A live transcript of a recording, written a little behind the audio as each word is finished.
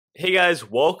Hey guys,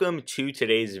 welcome to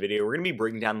today's video. We're going to be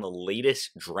breaking down the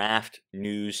latest draft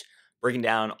news, breaking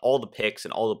down all the picks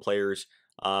and all the players.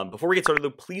 Before we get started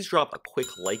though, please drop a quick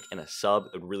like and a sub.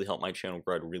 It would really help my channel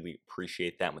grow. I'd really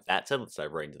appreciate that. And with that said, let's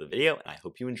dive right into the video, and I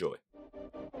hope you enjoy.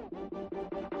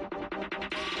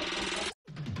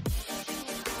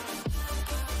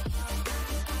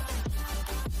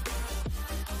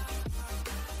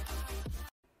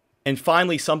 And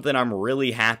finally, something I'm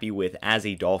really happy with as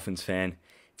a Dolphins fan.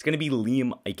 It's going to be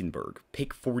Liam Eichenberg,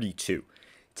 pick 42.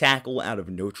 Tackle out of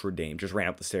Notre Dame. Just ran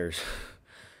up the stairs.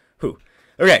 Whew.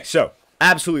 Okay, so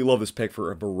absolutely love this pick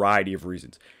for a variety of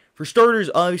reasons. For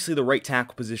starters, obviously the right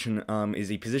tackle position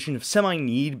is a position of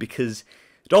semi-need because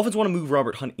the Dolphins want to move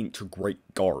Robert Hunt into right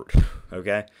guard.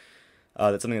 Okay?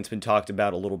 That's something that's been talked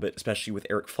about a little bit, especially with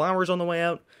Eric Flowers on the way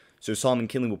out. So Solomon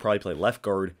Kinley will probably play left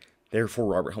guard.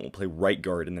 Therefore, Robert Hunt will play right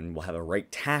guard, and then we'll have a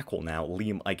right tackle now,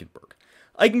 Liam Eichenberg.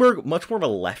 Eichenberg, much more of a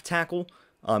left tackle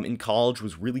in college,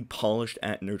 was really polished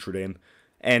at Notre Dame,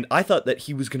 and I thought that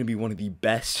he was going to be one of the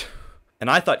best,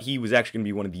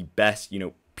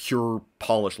 pure,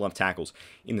 polished left tackles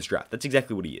in this draft. That's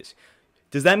exactly what he is.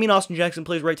 Does that mean Austin Jackson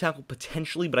plays right tackle?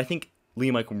 Potentially, but I think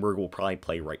Liam Eichenberg will probably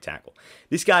play right tackle.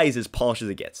 This guy is as polished as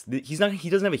it gets. He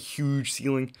doesn't have a huge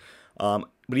ceiling, but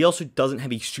he also doesn't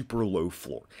have a super low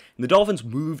floor. And the Dolphins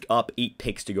moved up 8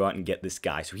 picks to go out and get this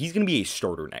guy, so he's going to be a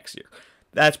starter next year.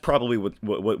 That's probably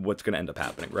what's going to end up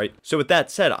happening, right? So with that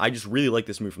said, I just really like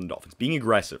this move from the Dolphins. Being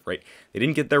aggressive, right? They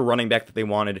didn't get their running back that they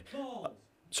wanted.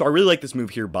 So I really like this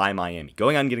move here by Miami.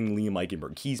 Going on and getting Liam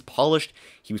Eichenberg. He's polished.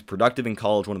 He was productive in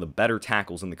college, one of the better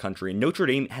tackles in the country. And Notre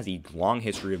Dame has a long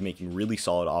history of making really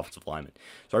solid offensive linemen.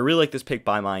 So I really like this pick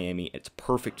by Miami. It's a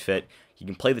perfect fit. He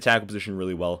can play the tackle position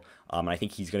really well. And I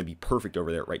think he's going to be perfect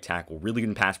over there at right tackle. Really good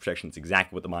in pass protection. It's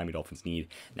exactly what the Miami Dolphins need.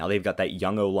 Now they've got that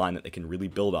young O-line that they can really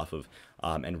build off of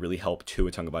and really help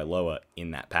Tua Tagovailoa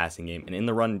in that passing game and in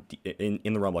the run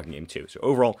blocking game too. So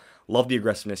overall, love the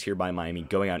aggressiveness here by Miami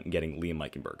going out and getting Liam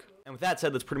Eichenberg. And with that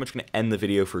said, that's pretty much going to end the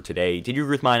video for today. Did you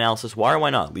agree with my analysis? Why or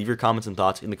why not? Leave your comments and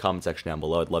thoughts in the comment section down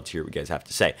below. I'd love to hear what you guys have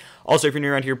to say. Also, if you're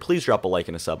new around here, please drop a like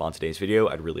and a sub on today's video.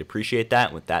 I'd really appreciate that.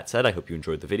 And with that said, I hope you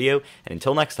enjoyed the video. And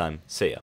until next time, see ya.